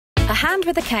A hand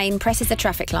with a cane presses the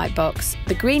traffic light box.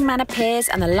 The green man appears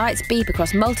and the lights beep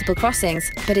across multiple crossings.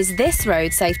 But is this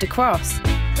road safe to cross?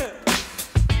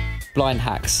 Blind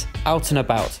hacks, out and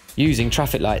about, using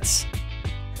traffic lights.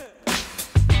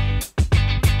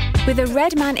 With a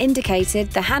red man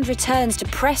indicated, the hand returns to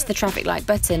press the traffic light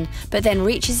button, but then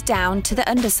reaches down to the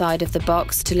underside of the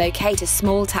box to locate a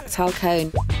small tactile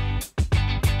cone,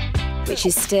 which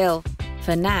is still,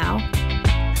 for now.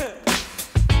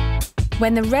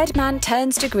 When the red man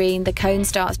turns to green, the cone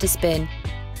starts to spin.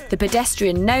 The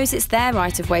pedestrian knows it's their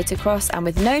right of way to cross and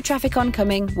with no traffic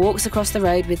oncoming, walks across the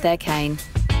road with their cane.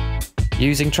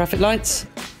 Using traffic lights?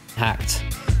 Hacked.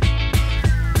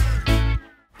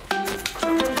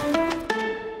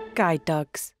 Guide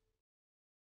dogs.